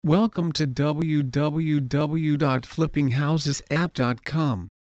Welcome to www.flippinghousesapp.com.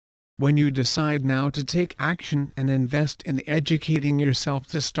 When you decide now to take action and invest in educating yourself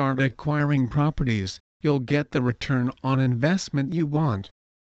to start acquiring properties, you'll get the return on investment you want.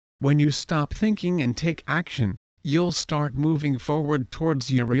 When you stop thinking and take action, you'll start moving forward towards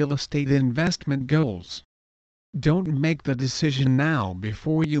your real estate investment goals. Don't make the decision now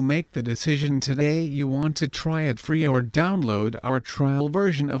before you make the decision today. You want to try it free or download our trial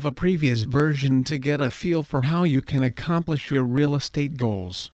version of a previous version to get a feel for how you can accomplish your real estate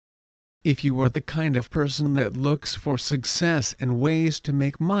goals. If you are the kind of person that looks for success and ways to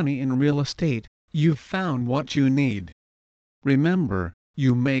make money in real estate, you've found what you need. Remember,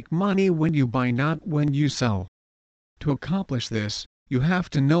 you make money when you buy, not when you sell. To accomplish this, you have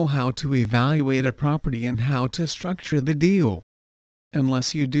to know how to evaluate a property and how to structure the deal.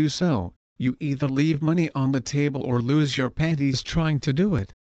 Unless you do so, you either leave money on the table or lose your panties trying to do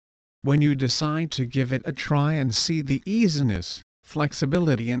it. When you decide to give it a try and see the easiness,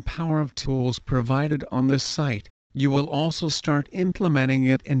 flexibility and power of tools provided on this site, you will also start implementing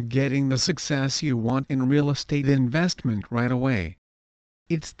it and getting the success you want in real estate investment right away.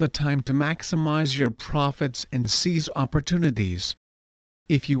 It's the time to maximize your profits and seize opportunities.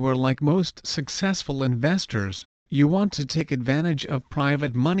 If you are like most successful investors, you want to take advantage of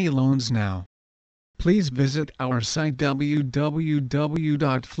private money loans now. Please visit our site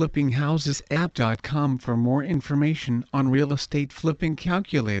www.flippinghousesapp.com for more information on real estate flipping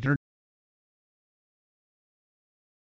calculator.